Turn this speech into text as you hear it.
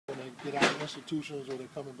get out of institutions or they're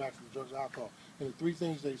coming back from drugs and alcohol. And the three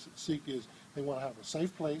things they seek is they want to have a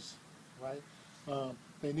safe place, right?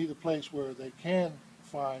 They need a place where they can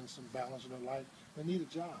find some balance in their life. They need a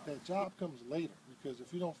job. That job comes later, because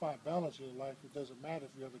if you don't find balance in your life, it doesn't matter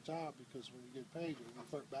if you have a job, because when you get paid, you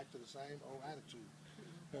revert back to the same old attitude.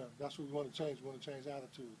 That's what we want to change. We want to change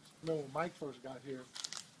attitudes. Remember when Mike first got here,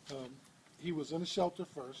 he was in the shelter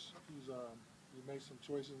first. He made some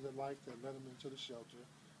choices in life that led him into the shelter,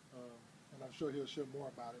 and I'm sure he'll share more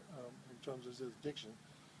about it in terms of his addiction.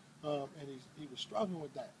 And he was struggling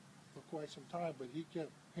with that for quite some time, but he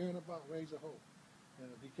kept hearing about Raise a Hope. And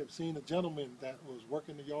he kept seeing a gentleman that was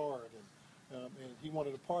working the yard, and he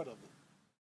wanted a part of it.